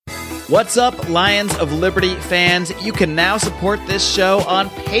What's up, Lions of Liberty fans? You can now support this show on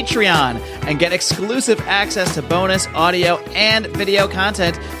Patreon and get exclusive access to bonus audio and video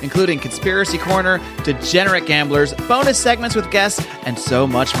content, including Conspiracy Corner, Degenerate Gamblers, bonus segments with guests, and so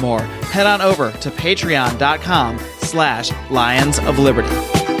much more. Head on over to patreon.com/Lions of Liberty.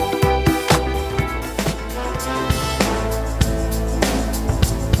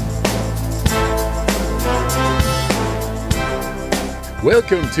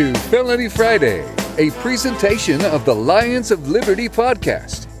 Welcome to Felony Friday, a presentation of the Lions of Liberty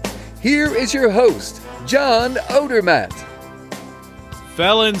podcast. Here is your host, John Odermatt.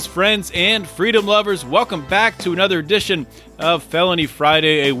 Felons, friends, and freedom lovers, welcome back to another edition of Felony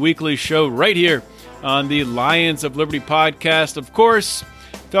Friday, a weekly show right here on the Lions of Liberty podcast. Of course,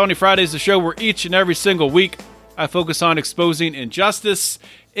 Felony Friday is the show where each and every single week I focus on exposing injustice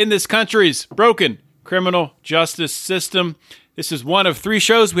in this country's broken criminal justice system. This is one of three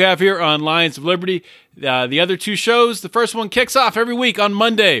shows we have here on Lions of Liberty. The other two shows, the first one kicks off every week on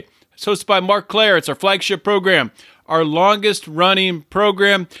Monday. It's hosted by Mark Clare. It's our flagship program, our longest-running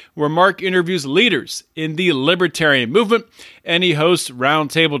program where Mark interviews leaders in the libertarian movement, and he hosts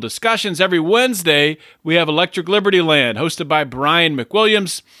roundtable discussions. Every Wednesday, we have Electric Liberty Land, hosted by Brian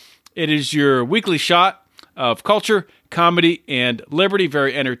McWilliams. It is your weekly shot of culture, comedy, and liberty.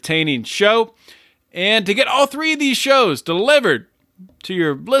 Very entertaining show. And to get all three of these shows delivered to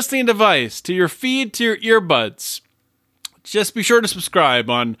your listening device, to your feed, to your earbuds, just be sure to subscribe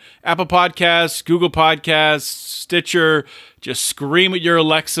on Apple Podcasts, Google Podcasts, Stitcher. Just scream at your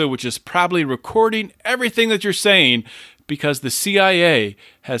Alexa, which is probably recording everything that you're saying because the CIA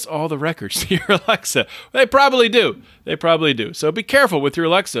has all the records to your Alexa. They probably do. They probably do. So be careful with your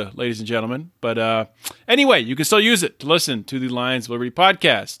Alexa, ladies and gentlemen. But anyway, you can still use it to listen to the Lions of Liberty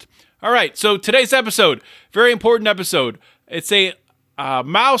podcast. All right, so today's episode, very important episode. It's a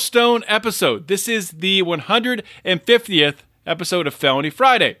milestone episode. This is the 150th episode of Felony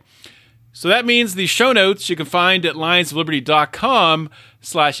Friday. So that means the show notes you can find at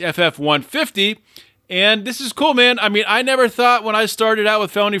lionsofliberty.com/FF150. And this is cool, man. I mean, I never thought when I started out with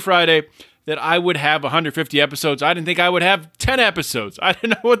Felony Friday that I would have 150 episodes. I didn't think I would have 10 episodes. I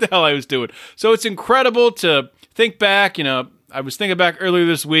didn't know what the hell I was doing. So it's incredible to think back, I was thinking back earlier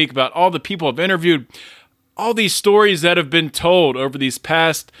this week about all the people I've interviewed, all these stories that have been told over these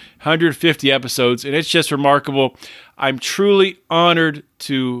past 150 episodes, and it's just remarkable. I'm truly honored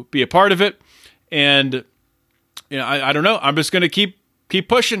to be a part of it, and I don't know. I'm just going to keep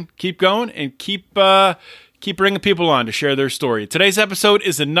pushing, keep going, and keep bringing people on to share their story. Today's episode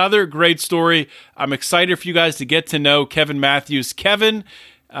is another great story. I'm excited for you guys to get to know Kevin Matthews. Kevin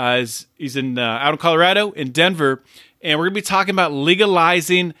he's out in Colorado, in Denver. And we're going to be talking about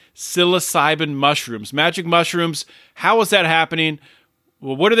legalizing psilocybin mushrooms, magic mushrooms. How is that happening?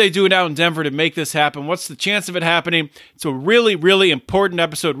 Well, what are they doing out in Denver to make this happen? What's the chance of it happening? It's a really, really important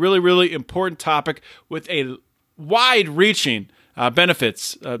episode, really, really important topic with a wide-reaching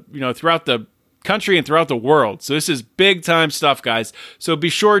benefits, throughout the country and throughout the world. So this is big-time stuff, guys. So be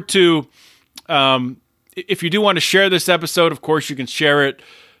sure to, if you do want to share this episode, of course, you can share it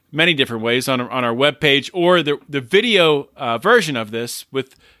many different ways on our webpage, or the video version of this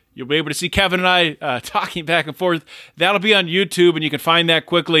you'll be able to see Kevin and I talking back and forth. That'll be on YouTube, and you can find that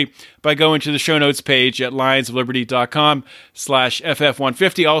quickly by going to the show notes page at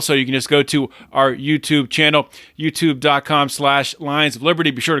lionsofliberty.com/FF150. Also, you can just go to our YouTube channel, youtube.com/Lions of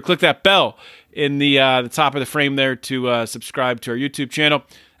Liberty. Be sure to click that bell in the top of the frame there to subscribe to our YouTube channel.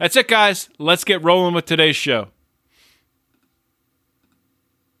 That's it, guys. Let's get rolling with today's show.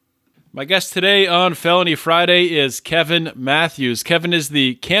 My guest today on Felony Friday is Kevin Matthews. Kevin is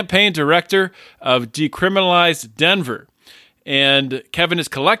the campaign director of Decriminalized Denver. And Kevin is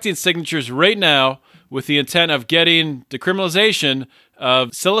collecting signatures right now with the intent of getting decriminalization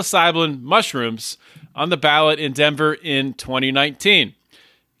of psilocybin mushrooms on the ballot in Denver in 2019.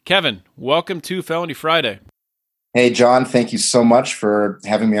 Kevin, welcome to Felony Friday. Hey, John, thank you so much for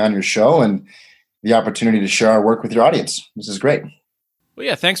having me on your show and the opportunity to share our work with your audience. This is great. Well,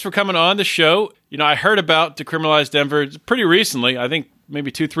 yeah, thanks for coming on the show. I heard about Decriminalized Denver pretty recently. I think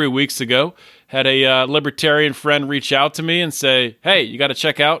maybe 2-3 weeks ago. Had a libertarian friend reach out to me and say, hey, you got to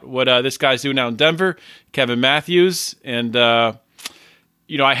check out what this guy's doing out in Denver, Kevin Matthews. And, I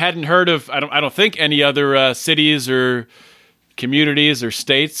hadn't heard of, I don't think any other cities or communities or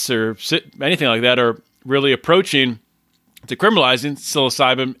states or anything like that are really approaching decriminalizing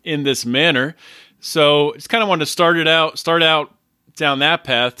psilocybin in this manner. So just kind of wanted to start out down that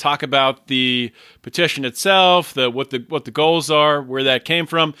path, talk about the petition itself, what the goals are, where that came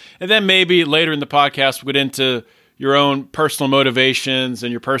from, and then maybe later in the podcast we'll get into your own personal motivations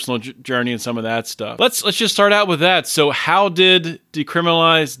and your personal journey and some of that stuff. Let's just start out with that. So how did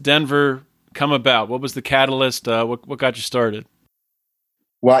Decriminalized Denver come about? What was the catalyst? What got you started?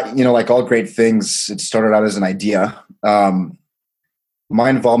 Well, like all great things, it started out as an idea. My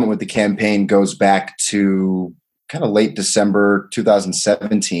involvement with the campaign goes back to kind of late December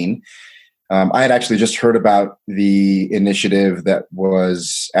 2017. I had actually just heard about the initiative that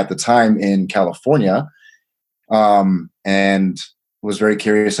was at the time in California, and was very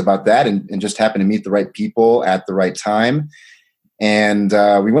curious about that, and just happened to meet the right people at the right time. And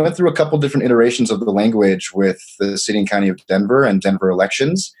we went through a couple different iterations of the language with the city and county of Denver and Denver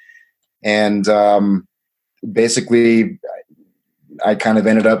elections. And basically, I kind of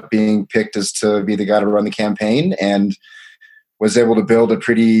ended up being picked as to be the guy to run the campaign, and was able to build a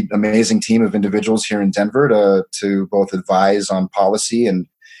pretty amazing team of individuals here in Denver to both advise on policy and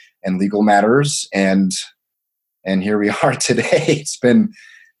legal matters. And here we are today. It's been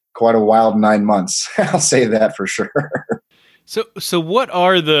quite a wild 9 months. I'll say that for sure. So what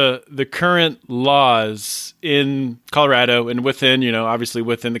are the current laws in Colorado and within, obviously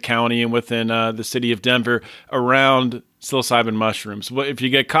within the county and within the city of Denver around psilocybin mushrooms? What if you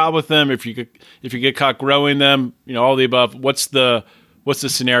get caught with them? If you get caught growing them, all the above. What's the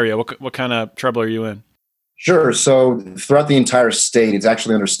scenario? What kind of trouble are you in? Sure. So throughout the entire state, it's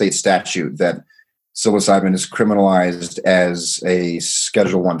actually under state statute that psilocybin is criminalized as a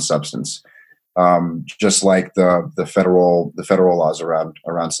Schedule I substance. Just like the federal laws around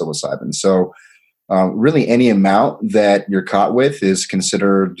psilocybin. So really any amount that you're caught with is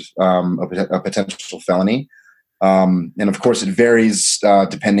considered a potential felony. And of course it varies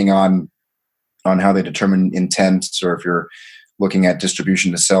depending on how they determine intent, or if you're looking at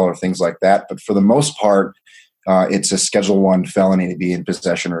distribution to sell or things like that. But for the most part, it's a Schedule I felony to be in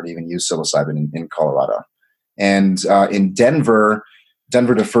possession or to even use psilocybin in Colorado. And in Denver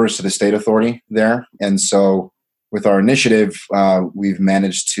defers to the state authority there. And so with our initiative, we've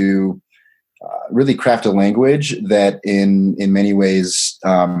managed to really craft a language that in many ways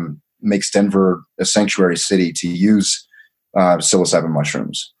makes Denver a sanctuary city to use psilocybin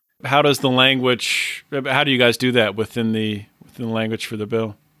mushrooms. How do you guys do that within the language for the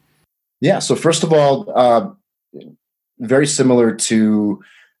bill? Yeah. So first of all, very similar to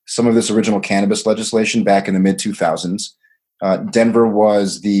some of this original cannabis legislation back in the mid-2000s, Denver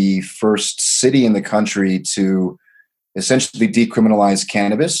was the first city in the country to essentially decriminalize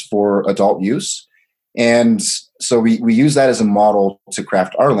cannabis for adult use. And so we use that as a model to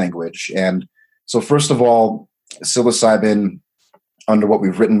craft our language. And so first of all, psilocybin, under what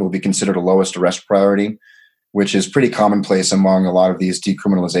we've written, will be considered a lowest arrest priority, which is pretty commonplace among a lot of these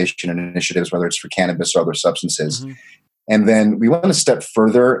decriminalization initiatives, whether it's for cannabis or other substances. Mm-hmm. And then we went a step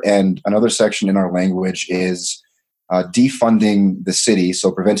further, and another section in our language is defunding the city,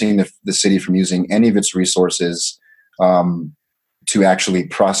 so preventing the city from using any of its resources to actually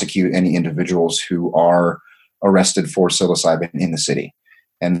prosecute any individuals who are arrested for psilocybin in the city.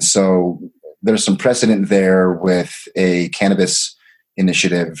 And so there's some precedent there with a cannabis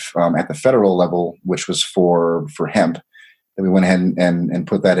initiative at the federal level, which was for hemp, that we went ahead and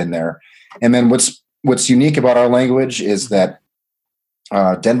put that in there. And then what's unique about our language is that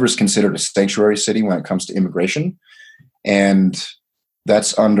Denver is considered a sanctuary city when it comes to immigration. And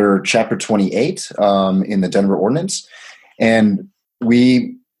that's under Chapter 28 in the Denver Ordinance. And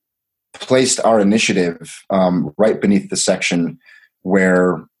we placed our initiative right beneath the section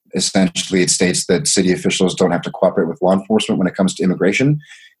where essentially it states that city officials don't have to cooperate with law enforcement when it comes to immigration.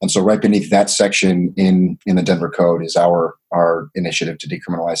 And so right beneath that section in the Denver Code is our initiative to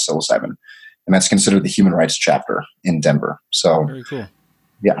decriminalize psilocybin. And that's considered the human rights chapter in Denver. So very cool.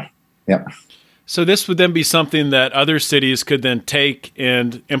 Yeah. So this would then be something that other cities could then take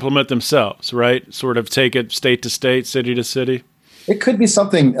and implement themselves, right? Sort of take it state to state, city to city. It could be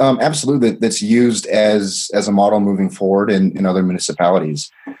something absolutely that's used as a model moving forward in other municipalities.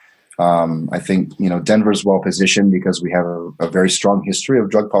 I think Denver's well positioned because we have a very strong history of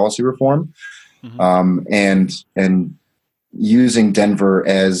drug policy reform, and using Denver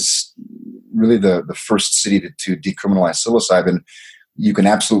as really the first city to decriminalize psilocybin. You can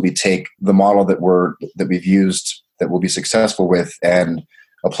absolutely take the model that we've used that we'll be successful with and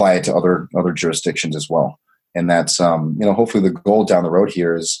apply it to other jurisdictions as well. And that's hopefully the goal down the road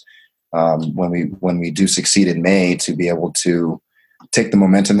here is when we do succeed in May to be able to take the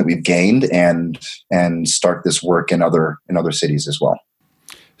momentum that we've gained and start this work in other cities as well.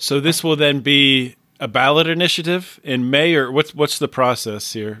 So this will then be a ballot initiative in May, or what's the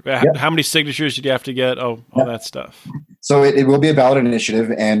process here? Yeah. How many signatures did you have to get? All that stuff. So it will be a ballot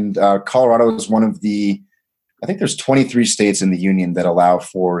initiative, and Colorado is one of the I think there's 23 states in the union that allow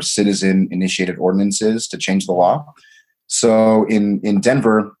for citizen-initiated ordinances to change the law. So in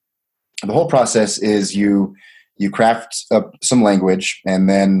Denver, the whole process is you craft up some language, and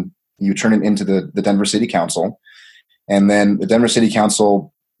then you turn it into the Denver City Council. And then the Denver City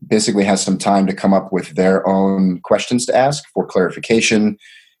Council basically has some time to come up with their own questions to ask for clarification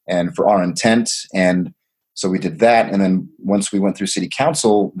and for our intent. And so we did that. And then once we went through City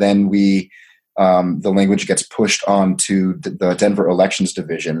Council, then the language gets pushed on to the Denver Elections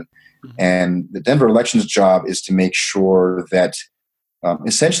Division. And the Denver Elections job is to make sure that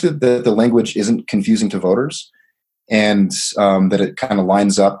essentially the language isn't confusing to voters, and that it kind of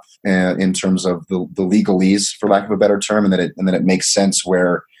lines up in terms of the legalese, for lack of a better term, and that it makes sense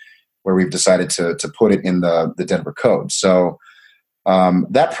where we've decided to put it in the Denver Code. So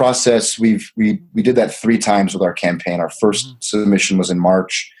that process, we did that 3 times with our campaign. Our first submission was in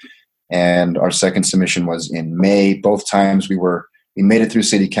March, and our second submission was in May. Both times we made it through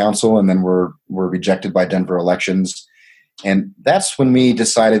City Council, and then were rejected by Denver Elections. And that's when we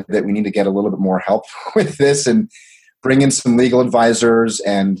decided that we need to get a little bit more help with this and bring in some legal advisors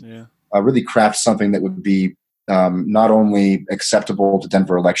and really craft something that would be not only acceptable to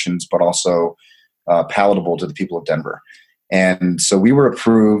Denver Elections, but also palatable to the people of Denver. And so we were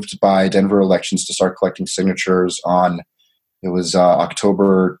approved by Denver Elections to start collecting signatures on, it was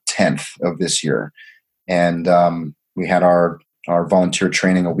October 10th of this year. And we had our volunteer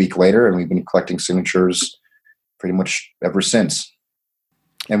training a week later, and we've been collecting signatures pretty much ever since.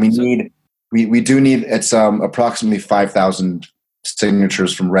 And we do need it's approximately 5,000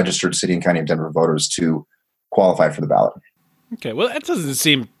 signatures from registered city and county of Denver voters to qualify for the ballot. Okay, well, that doesn't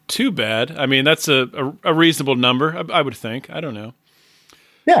seem too bad. I mean, that's a reasonable number, I would think. I don't know.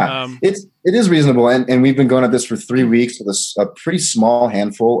 Yeah, it is reasonable, and we've been going at this for 3 weeks with a pretty small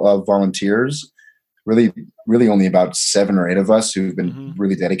handful of volunteers. Really only about 7 or 8 of us who've been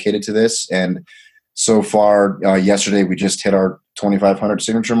really dedicated to this. And so far, yesterday we just hit our 2,500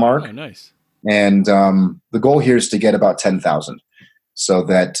 signature mark. Oh, nice. And the goal here is to get about 10,000, so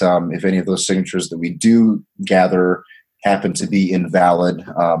that if any of those signatures that we do gather happen to be invalid,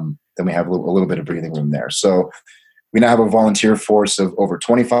 then we have a little bit of breathing room there. So we now have a volunteer force of over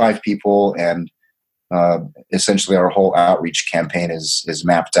 25 people, and essentially our whole outreach campaign is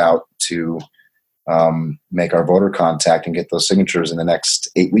mapped out to make our voter contact and get those signatures in the next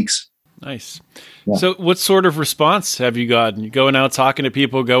 8 weeks. Nice. Yeah. So what sort of response have you gotten? You going out talking to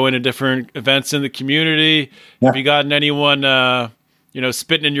people, going to different events in the community? Yeah. Have you gotten anyone,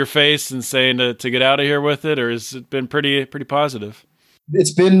 spitting in your face and saying to get out of here with it, or has it been pretty positive?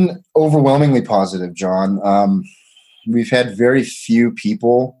 It's been overwhelmingly positive, John. We've had very few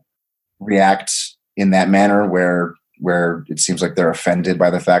people react in that manner where it seems like they're offended by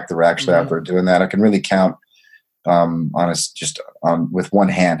the fact that we're actually out there doing that. I can really count with one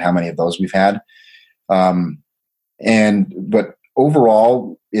hand how many of those we've had. But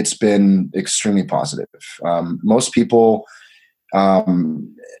overall, it's been extremely positive. Most people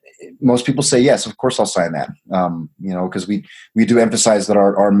say, yes, of course I'll sign that. Because we do emphasize that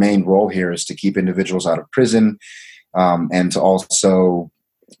our main role here is to keep individuals out of prison, and to also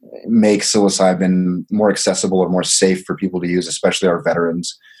make psilocybin more accessible or more safe for people to use, especially our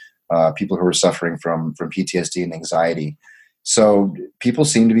veterans, people who are suffering from PTSD and anxiety. So people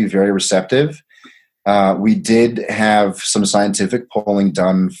seem to be very receptive. We did have some scientific polling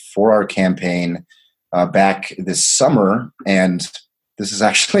done for our campaign back this summer, and this is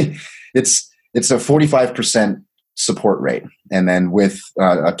actually it's a 45% support rate, and then with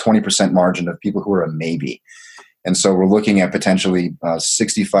a 20% margin of people who are a maybe. And so we're looking at potentially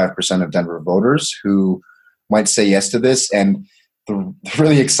 65% of Denver voters who might say yes to this. And the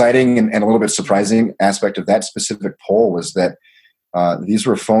really exciting and a little bit surprising aspect of that specific poll was that these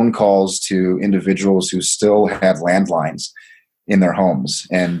were phone calls to individuals who still had landlines in their homes.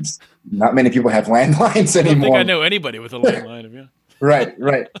 And not many people have landlines anymore. I don't think I know anybody with a landline. Yeah.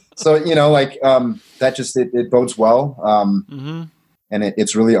 Right. So, that just, it bodes well. And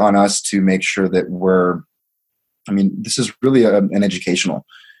it's really on us to make sure that this is really an educational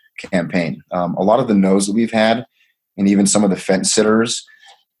campaign. A lot of the no's that we've had, and even some of the fence sitters,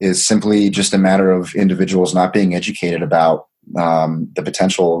 is simply just a matter of individuals not being educated about the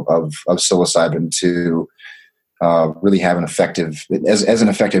potential of psilocybin to really have an effective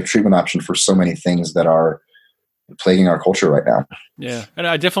treatment option for so many things that are plaguing our culture right now. Yeah, and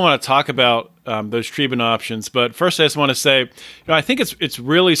I definitely want to talk about those treatment options. But first, I just want to say, I think it's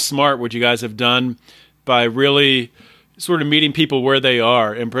really smart what you guys have done by really sort of meeting people where they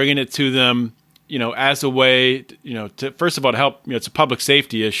are and bringing it to them, as a way, to first of all, to help, it's a public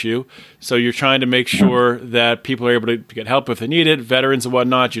safety issue. So you're trying to make sure that people are able to get help if they need it, veterans and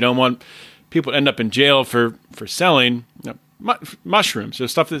whatnot. You don't want people to end up in jail for selling mushrooms, so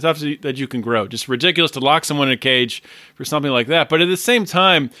stuff that you can grow. Just ridiculous to lock someone in a cage for something like that. But at the same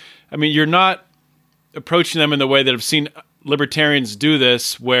time, I mean, you're not approaching them in the way that I've seen libertarians do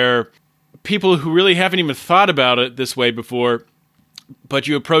this, where people who really haven't even thought about it this way before, but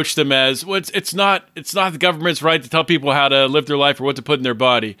you approach them as, well, it's not the government's right to tell people how to live their life or what to put in their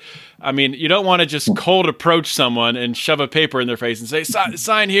body. I mean, you don't want to just cold approach someone and shove a paper in their face and say,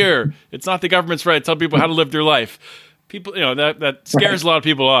 sign here. It's not the government's right to tell people how to live their life. People, that scares a lot of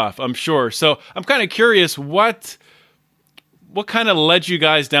people off, I'm sure. So I'm kind of curious, what kind of led you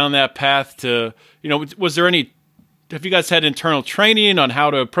guys down that path to, was there any, have you guys had internal training on how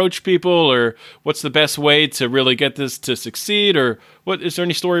to approach people, or what's the best way to really get this to succeed, or what, is there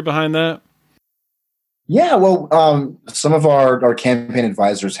any story behind that? Yeah, well, some of our campaign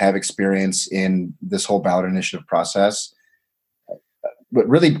advisors have experience in this whole ballot initiative process, but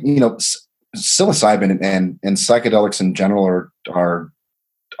really, psilocybin and psychedelics in general are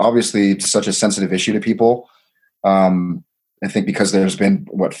obviously such a sensitive issue to people. I think because there's been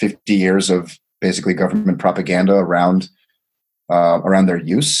 50 years of basically government propaganda around their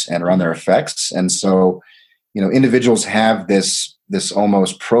use and around their effects. And so, individuals have this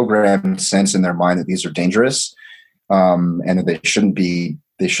almost programmed sense in their mind that these are dangerous, and that they shouldn't be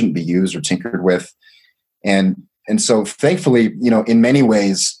used or tinkered with. And so thankfully, in many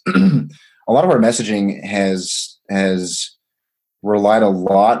ways, a lot of our messaging has relied a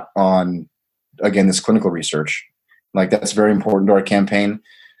lot on, again, this clinical research. Like, that's very important to our campaign.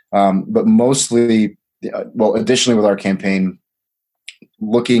 But mostly, additionally with our campaign,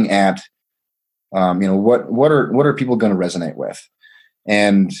 looking at, what are people going to resonate with?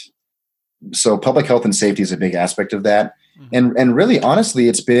 And so public health and safety is a big aspect of that. Mm-hmm. And really, honestly,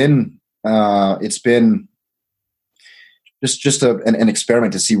 it's been just an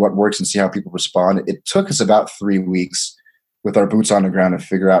experiment to see what works and see how people respond. It took us about 3 weeks with our boots on the ground to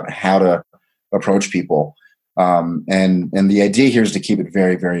figure out how to approach people. And the idea here is to keep it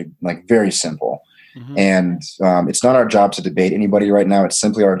very, very, very simple. Mm-hmm. And it's not our job to debate anybody right now. It's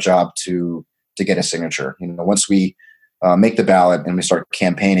simply our job to get a signature. Once we make the ballot and we start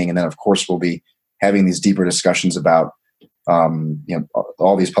campaigning, and then of course we'll be having these deeper discussions about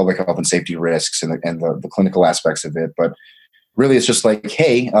all these public health and safety risks and the clinical aspects of it. But really, it's just like,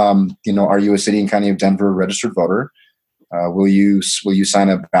 hey, are you a city and county of Denver registered voter? Will you sign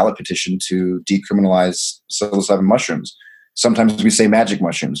a ballot petition to decriminalize psilocybin mushrooms? Sometimes we say magic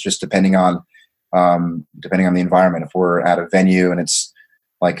mushrooms, just depending on the environment. If we're at a venue and it's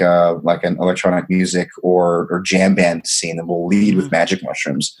like an electronic music or jam band scene, then we'll lead with magic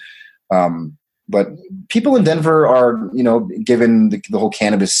mushrooms. But people in Denver are, given the whole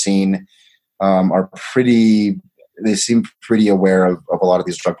cannabis scene, they seem pretty aware of a lot of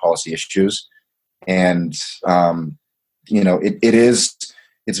these drug policy issues. And,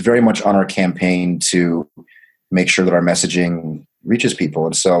 it's very much on our campaign to make sure that our messaging reaches people.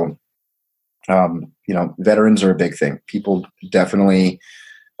 And so, veterans are a big thing. People definitely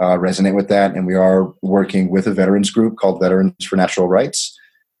resonate with that. And we are working with a veterans group called Veterans for Natural Rights,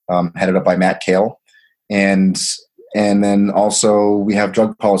 headed up by Matt Kale. And then also we have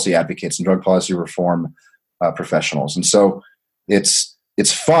drug policy advocates and drug policy reform professionals. And so it's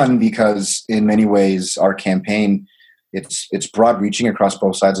fun because in many ways our campaign, it's broad reaching across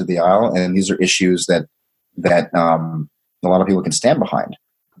both sides of the aisle. And these are issues that a lot of people can stand behind.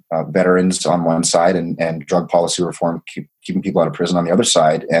 Veterans on one side and drug policy reform, keeping people out of prison on the other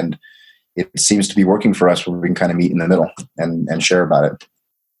side. And it seems to be working for us where we can kind of meet in the middle and share about it.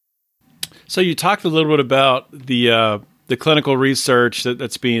 So you talked a little bit about the clinical research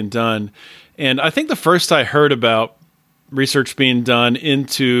that's being done. And I think the first I heard about research being done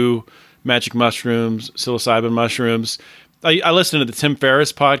into magic mushrooms, psilocybin mushrooms, I listened to the Tim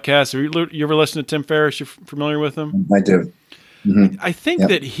Ferriss podcast. Have you ever listened to Tim Ferriss? You're familiar with him? I do. Mm-hmm. I think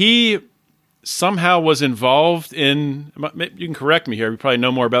that he somehow was involved in, you can correct me here, you probably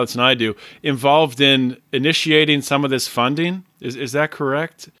know more about this than I do, involved in initiating some of this funding. Is that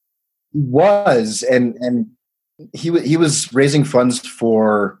correct? Was, and he was raising funds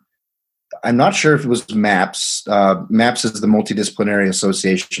for, I'm not sure if it was MAPS. MAPS is the Multidisciplinary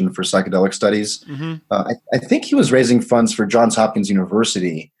Association for Psychedelic Studies. Mm-hmm. I think he was raising funds for Johns Hopkins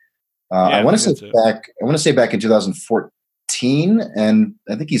University. I want to say back in 2014. And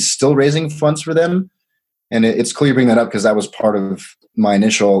I think he's still raising funds for them. And it's cool you bring that up because that was part of my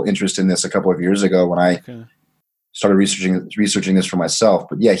initial interest in this a couple of years ago when I started researching this for myself.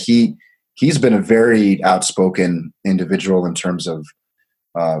 But yeah, he he's been a very outspoken individual in terms of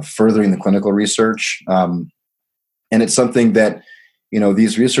furthering the clinical research. And it's something that,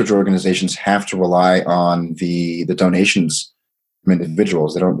 these research organizations have to rely on the donations from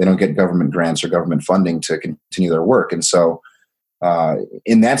individuals. They don't get government grants or government funding to continue their work. And so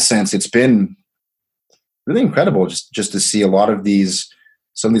in that sense, it's been really incredible just to see a lot of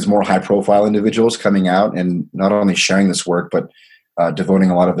some of these more high profile individuals coming out and not only sharing this work, but devoting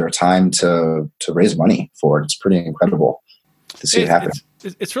a lot of their time to raise money for it. It's pretty incredible to see it happen.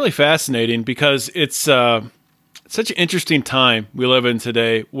 It's really fascinating because it's such an interesting time we live in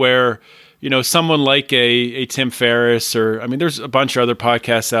today where, someone like a Tim Ferriss there's a bunch of other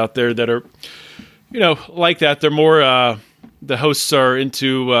podcasts out there that are, like that. They're more, the hosts are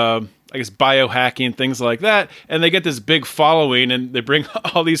into, biohacking, things like that. And they get this big following and they bring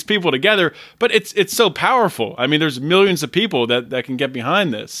all these people together, but it's so powerful. There's millions of people that can get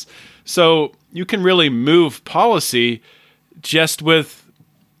behind this. So you can really move policy just with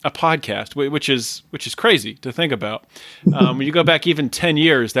a podcast, which is crazy to think about. When you go back even 10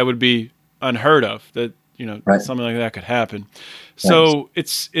 years, that would be unheard of that, right. Something like that could happen. So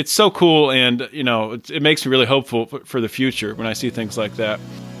it's so cool. And, it makes me really hopeful for the future when I see things like that.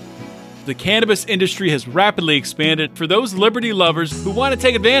 The cannabis industry has rapidly expanded. For those liberty lovers who want to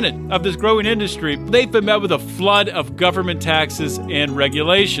take advantage of this growing industry, they've been met with a flood of government taxes and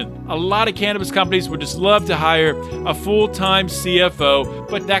regulation. A lot of cannabis companies would just love to hire a full-time CFO,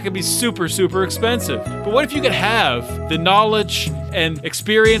 but that could be super, super expensive. But what if you could have the knowledge and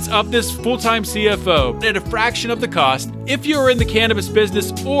experience of this full-time CFO at a fraction of the cost? If you're in the cannabis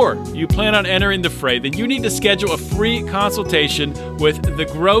business or you plan on entering the fray, then you need to schedule a free consultation with the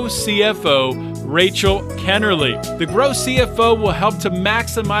Grow CFO, Rachel Kennerly. The Grow CFO will help to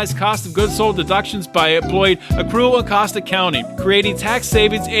maximize cost of goods sold deductions by employing accrual and cost accounting, creating tax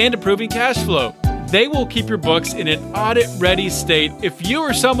savings, and improving cash flow. They will keep your books in an audit-ready state. If you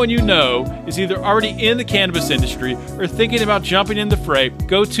or someone you know is either already in the cannabis industry or thinking about jumping in the fray,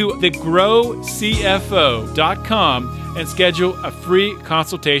 go to thegrowcfo.com and schedule a free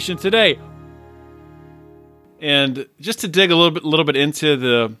consultation today. And just to dig a little bit into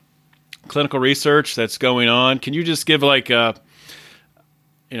the clinical research that's going on, can you just give a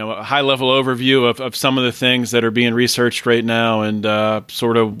high-level overview of some of the things that are being researched right now and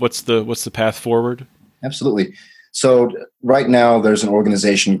sort of what's the path forward? Absolutely. So right now there's an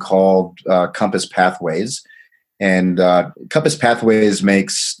organization called Compass Pathways, and Compass Pathways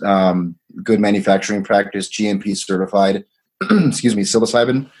makes good manufacturing practice, GMP certified,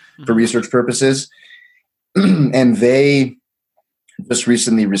 psilocybin for research purposes. And they just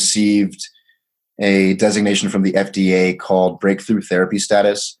recently received a designation from the FDA called breakthrough therapy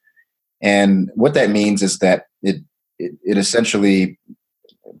status. And what that means is that it essentially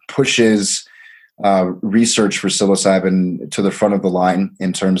pushes research for psilocybin to the front of the line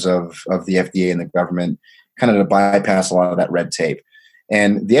in terms of the FDA and the government, kind of to bypass a lot of that red tape.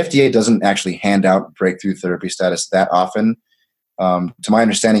 And the FDA doesn't actually hand out breakthrough therapy status that often. To my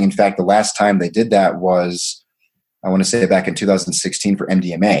understanding, in fact, the last time they did that was, I want to say back in 2016 for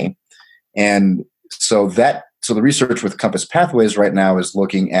MDMA. And so the research with Compass Pathways right now is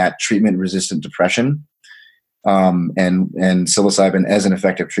looking at treatment-resistant depression and psilocybin as an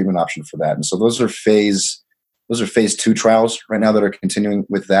effective treatment option for that. And so those are phase 2 trials right now that are continuing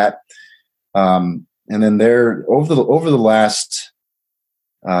with that. And then there over the last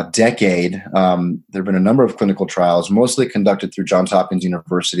decade, there have been a number of clinical trials, mostly conducted through Johns Hopkins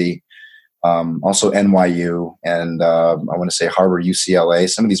University, also NYU, and I want to say Harvard, UCLA,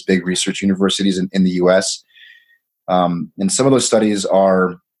 some of these big research universities in the U.S. And some of those studies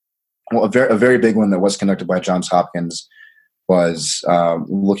are, a very big one that was conducted by Johns Hopkins was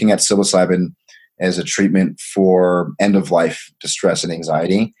looking at psilocybin as a treatment for end-of-life distress and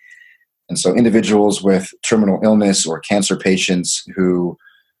anxiety. And so individuals with terminal illness or cancer patients who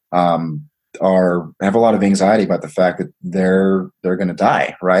have a lot of anxiety about the fact that they're going to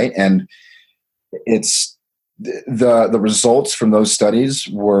die, right? And it's the results from those studies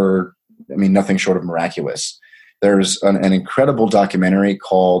were, nothing short of miraculous. There's an incredible documentary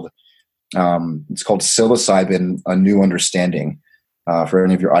called Psilocybin: A New Understanding, for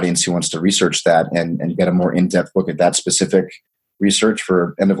any of your audience who wants to research that and get a more in-depth look at that specific research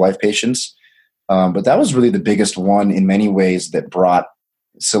for end-of-life patients. But that was really the biggest one in many ways that brought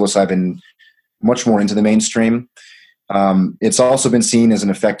psilocybin much more into the mainstream. It's also been seen as an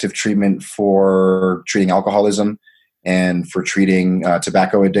effective treatment for treating alcoholism and for treating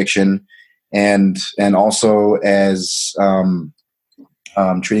tobacco addiction, and also as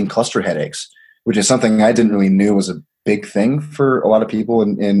treating cluster headaches, which is something I didn't really knew was big thing for a lot of people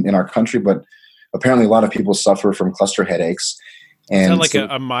in our country, but apparently a lot of people suffer from cluster headaches. And is that like so,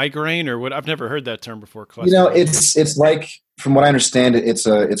 a migraine or what? I've never heard that term before. Cluster you know, headache. it's like, from what I understand, it's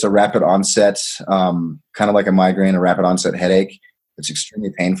a rapid onset, kind of like a migraine, a rapid onset headache. It's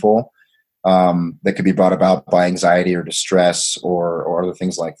extremely painful. That could be brought about by anxiety or distress or other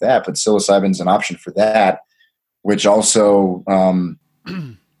things like that. But psilocybin is an option for that, which also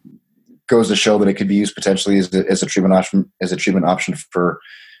goes to show that it could be used potentially as a treatment option for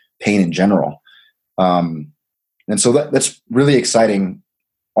pain in general. And so that's really exciting.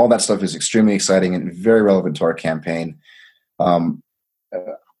 All that stuff is extremely exciting and very relevant to our campaign.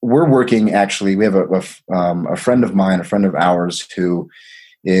 We're working, actually, we have a friend of mine, a friend of ours, who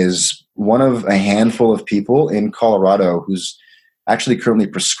is one of a handful of people in Colorado who's actually currently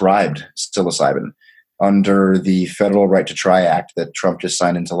prescribed psilocybin under the Federal Right to Try Act that Trump just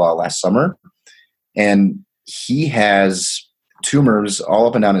signed into law last summer. And he has tumors all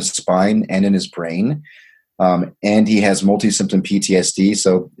up and down his spine and in his brain. And he has multi-symptom PTSD.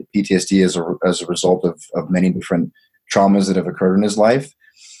 So PTSD is as a result of many different traumas that have occurred in his life.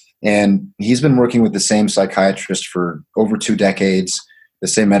 And he's been working with the same psychiatrist for over 2 decades, the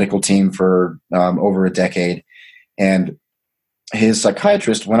same medical team for over a decade. And his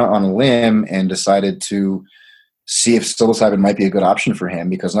psychiatrist went out on a limb and decided to see if psilocybin might be a good option for him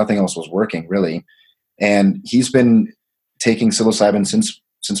because nothing else was working, really. And he's been taking psilocybin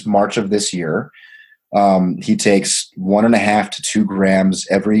since March of this year. He takes 1.5 to 2 grams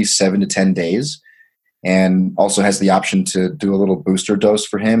every 7 to 10 days, and also has the option to do a little booster dose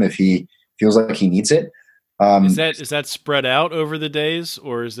for him if he feels like he needs it. Is that spread out over the days,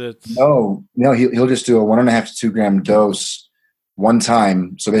 or is it? No, he'll just do a 1.5 to 2 gram dose one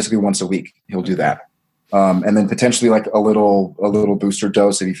time. So basically once a week, he'll do that. And then potentially like a little booster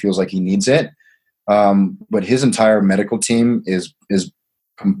dose if he feels like he needs it. But his entire medical team is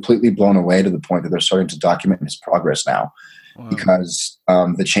completely blown away to the point that they're starting to document his progress now. Wow. Because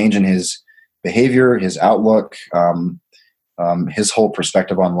the change in his behavior, his outlook, his whole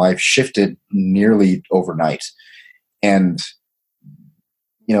perspective on life shifted nearly overnight. And,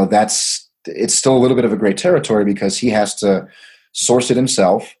 you know, it's still a little bit of a gray territory because he has to source it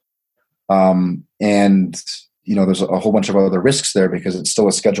himself. And, you know, there's a whole bunch of other risks there because it's still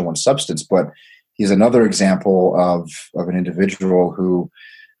a Schedule I substance, but he's another example of an individual who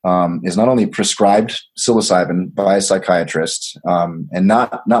is not only prescribed psilocybin by a psychiatrist, and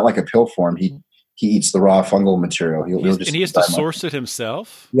not like a pill form. He eats the raw fungal material. And he has to source it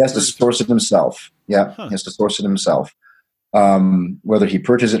himself? He has to source it himself. Yeah, He has to source it himself. Whether he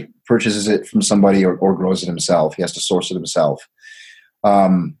purchases it from somebody or grows it himself, he has to source it himself.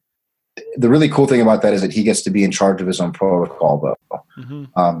 The really cool thing about that is that he gets to be in charge of his own protocol, though.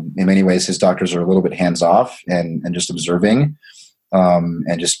 Mm-hmm. In many ways, his doctors are a little bit hands-off and just observing,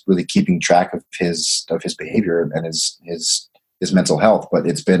 and just really keeping track of his behavior and his mental health. But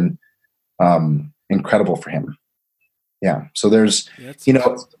it's been incredible for him. Yeah. So there's,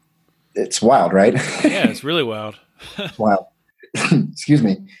 it's wild, right? Yeah, it's really wild. Wild. Excuse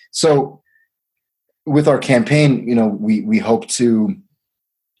me. So with our campaign, you know, we hope to,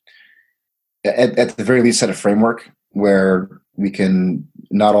 at the very least, set a framework where we can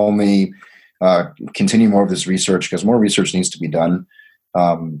not only continue more of this research, because more research needs to be done.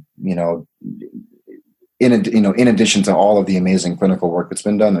 In addition to all of the amazing clinical work that's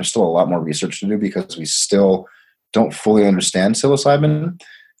been done, there's still a lot more research to do because we still don't fully understand psilocybin.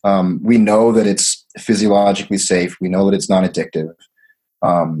 We know that it's physiologically safe. We know that it's non-addictive.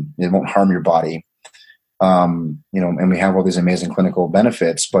 It won't harm your body. And we have all these amazing clinical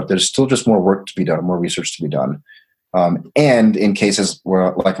benefits, but there's still just more work to be done, more research to be done. And in cases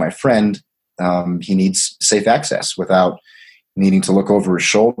where, like my friend, he needs safe access without needing to look over his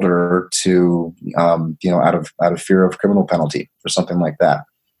shoulder to, out of fear of criminal penalty or something like that.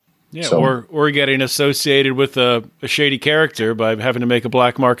 Yeah, so, or getting associated with a shady character by having to make a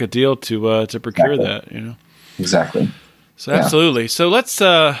black market deal to procure that. Exactly. So absolutely. So let's we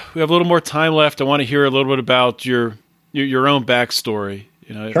have a little more time left. I want to hear a little bit about your own backstory.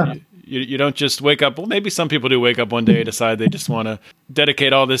 Sure. You don't just wake up. Well, maybe some people do wake up one day and decide they just want to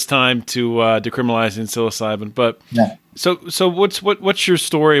dedicate all this time to decriminalizing psilocybin. But yeah. So what's your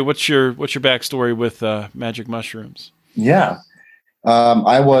story? What's your backstory with magic mushrooms? Yeah.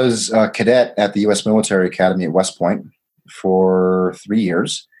 I was a cadet at the U.S. Military Academy at West Point for 3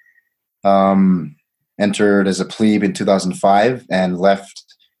 years. Entered as a plebe in 2005 and left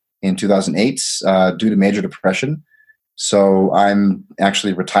in 2008 due to major depression. So I'm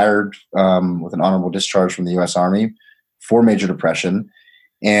actually retired with an honorable discharge from the U.S. Army for major depression.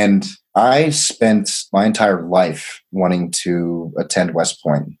 And I spent my entire life wanting to attend West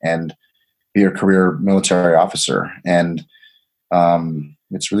Point and be a career military officer. And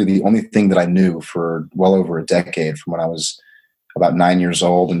it's really the only thing that I knew for well over a decade, from when I was about 9 years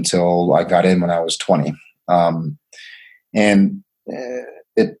old until I got in when I was 20. And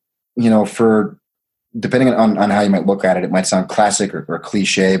it, for depending on how you might look at it, it might sound classic or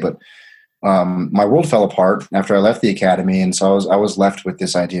cliche, but my world fell apart after I left the academy. And so I was left with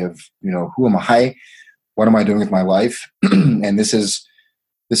this idea of, who am I? What am I doing with my life? And this has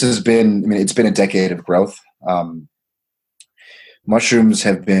been, it's been a decade of growth. Mushrooms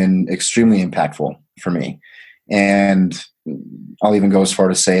have been extremely impactful for me. And I'll even go as far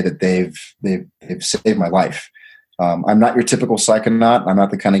to say that they've saved my life. I'm not your typical psychonaut. I'm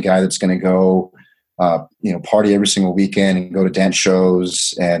not the kind of guy that's going to go, party every single weekend and go to dance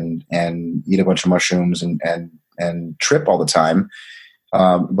shows and eat a bunch of mushrooms and trip all the time.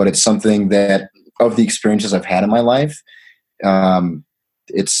 But it's something that, of the experiences I've had in my life,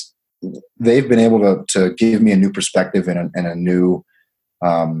 they've been able to give me a new perspective and a new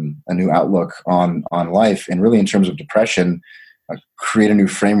outlook on life, and really in terms of depression, create a new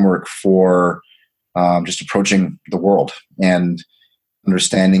framework for just approaching the world and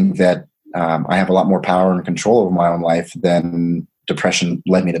understanding that I have a lot more power and control over my own life than depression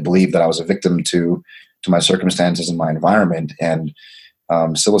led me to believe, that I was a victim to my circumstances and my environment. And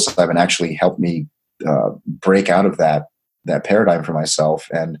psilocybin actually helped me break out of that paradigm for myself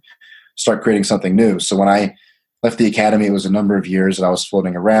and start creating something new. So when I left the academy, it was a number of years that I was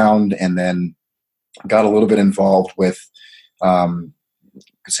floating around, and then got a little bit involved with,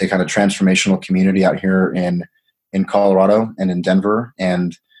 say, kind of transformational community out here in Colorado and in Denver.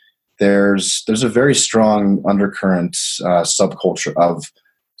 And there's a very strong undercurrent subculture of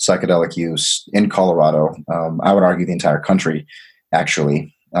psychedelic use in Colorado. I would argue the entire country,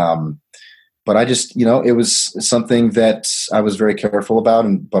 actually. But I just, it was something that I was very careful about,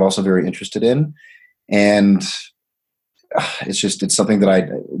 but also very interested in. And it's something that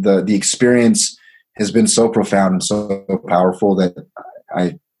the experience has been so profound and so powerful that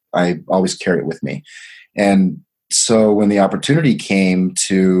I always carry it with me. And so when the opportunity came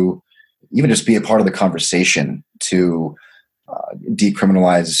to even just be a part of the conversation to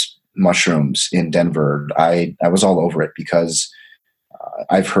decriminalize mushrooms in Denver, I was all over it, because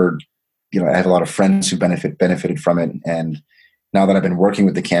I've heard, I have a lot of friends who benefited from it. And now that I've been working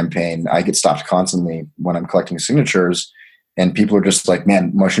with the campaign, I get stopped constantly when I'm collecting signatures, and people are just like,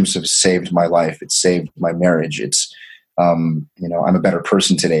 man, mushrooms have saved my life. It's saved my marriage. It's, I'm a better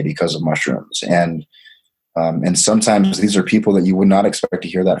person today because of mushrooms. And sometimes these are people that you would not expect to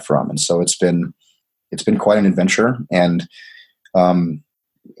hear that from. And so it's been quite an adventure. And,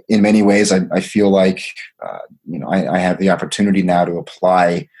 in many ways, I feel like, I have the opportunity now to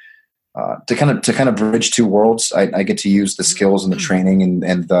apply, to kind of bridge two worlds. I get to use the skills and the training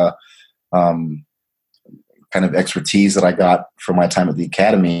and the kind of expertise that I got from my time at the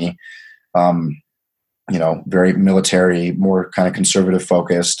academy. Very military, more kind of conservative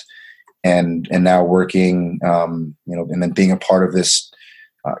focused, and now working, and then being a part of this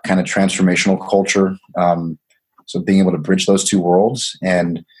kind of transformational culture. So being able to bridge those two worlds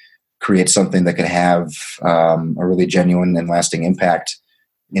and create something that could have a really genuine and lasting impact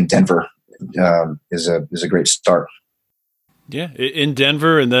in Denver is a great start. Yeah, in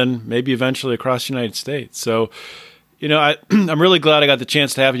Denver, and then maybe eventually across the United States. So, I'm really glad I got the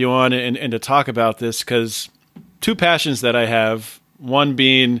chance to have you on and to talk about this, because two passions that I have, one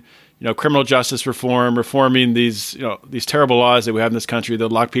being, criminal justice reform, reforming these terrible laws that we have in this country that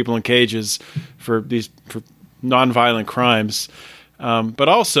lock people in cages for nonviolent crimes. But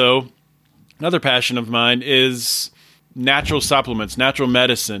also, another passion of mine is natural supplements, natural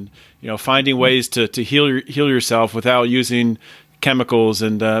medicine. Finding ways to heal yourself without using chemicals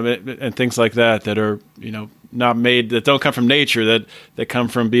and things like that are not made, that don't come from nature, that come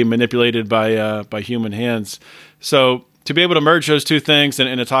from being manipulated by human hands. So to be able to merge those two things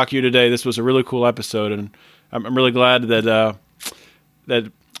and to talk to you today, this was a really cool episode, and I'm really glad that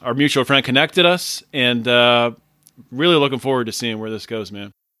our mutual friend connected us, and really looking forward to seeing where this goes,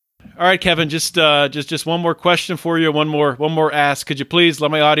 man. All right, Kevin, just one more question for you, one more ask. Could you please let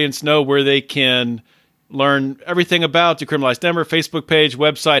my audience know where they can learn everything about Decriminalized Denver, Facebook page,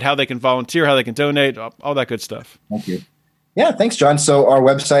 website, how they can volunteer, how they can donate, all that good stuff? Thank you. Yeah, thanks, John. So our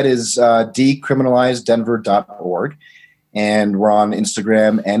website is decriminalizeddenver.org, and we're on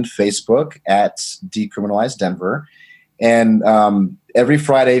Instagram and Facebook at Decriminalized Denver. And every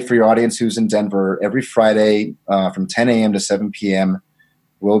Friday, for your audience who's in Denver, every Friday from 10 a.m. to 7 p.m.,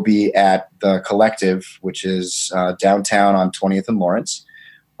 we'll be at the Collective, which is downtown on 20th and Lawrence.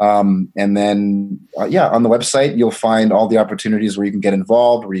 And then, on the website, you'll find all the opportunities where you can get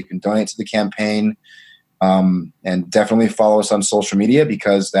involved, where you can donate to the campaign. And definitely follow us on social media,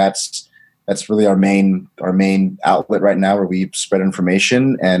 because that's really our main outlet right now, where we spread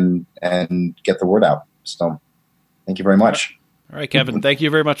information and get the word out. So thank you very much. All right, Kevin, thank you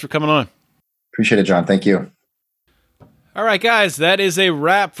very much for coming on. Appreciate it, John. Thank you. All right, guys, that is a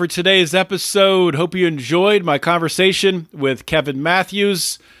wrap for today's episode. Hope you enjoyed my conversation with Kevin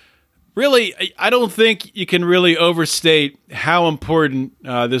Matthews. Really, I don't think you can really overstate how important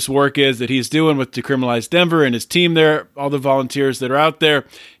this work is that he's doing with Decriminalized Denver and his team there, all the volunteers that are out there,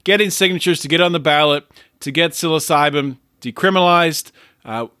 getting signatures to get on the ballot, to get psilocybin decriminalized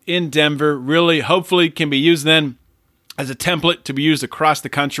in Denver. Really, hopefully can be used then as a template to be used across the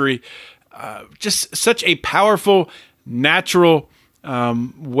country. Just such a powerful, natural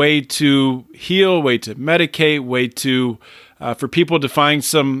way to heal, way to medicate, way to for people to find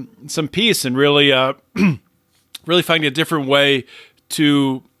some peace and really really finding a different way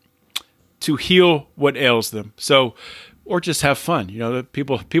to heal what ails them. So, or just have fun. You know,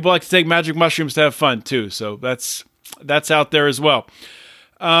 people like to take magic mushrooms to have fun too. So that's out there as well.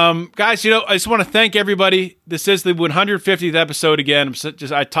 Guys, I just want to thank everybody. This is the 150th episode again.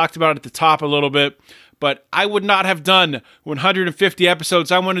 I talked about it at the top a little bit. But I would not have done 150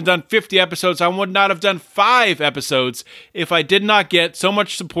 episodes. I wouldn't have done 50 episodes. I would not have done 5 episodes if I did not get so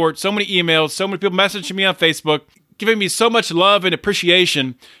much support, so many emails, so many people messaging me on Facebook, giving me so much love and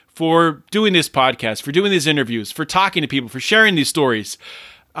appreciation for doing this podcast, for doing these interviews, for talking to people, for sharing these stories.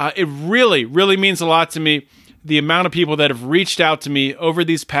 It really, really means a lot to me. The amount of people that have reached out to me over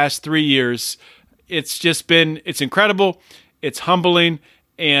these past 3 years, it's incredible. It's humbling.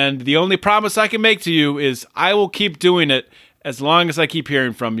 And the only promise I can make to you is I will keep doing it as long as I keep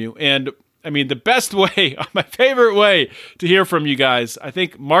hearing from you. And I mean, the best way, my favorite way to hear from you guys, I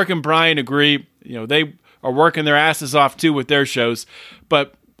think Mark and Brian agree, they are working their asses off too with their shows.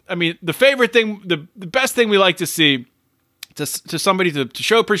 But I mean, the favorite thing, the best thing we like to see to somebody to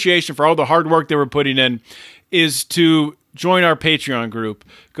show appreciation for all the hard work they were putting in is to join our Patreon group.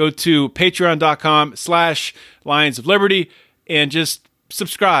 Go to patreon.com/Lions of Liberty and just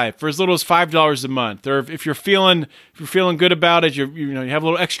subscribe for as little as $5 a month, or if you're feeling good about it, you have a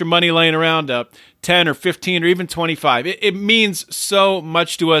little extra money laying around, 10 or 15 or even 25. It means so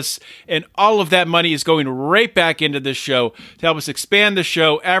much to us, and all of that money is going right back into this show to help us expand the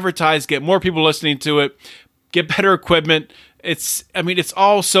show, advertise, get more people listening to it, get better equipment. It's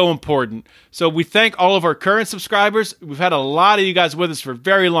all so important. So we thank all of our current subscribers. We've had a lot of you guys with us for a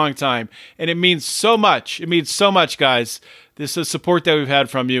very long time, and it means so much. It means so much, guys. This is support that we've had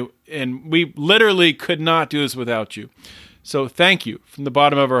from you, and we literally could not do this without you. So thank you from the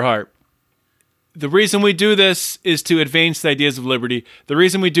bottom of our heart. The reason we do this is to advance the ideas of liberty. The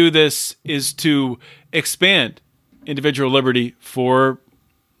reason we do this is to expand individual liberty for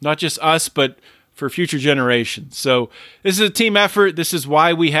not just us, but for future generations. So this is a team effort. This is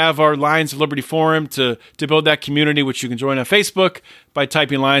why we have our Lions of Liberty Forum to build that community, which you can join on Facebook by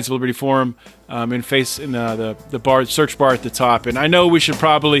typing Lions of Liberty Forum in the search bar at the top. And I know we should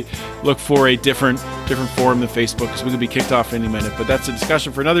probably look for a different forum than Facebook, because we could be kicked off any minute. But that's a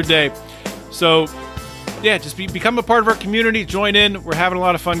discussion for another day. So yeah, just become a part of our community. Join in. We're having a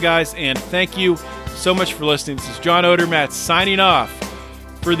lot of fun, guys. And thank you so much for listening. This is John Odermatt signing off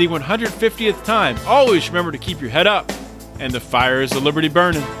for the 150th time. Always remember to keep your head up and the fires of liberty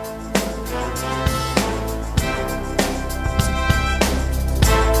burning.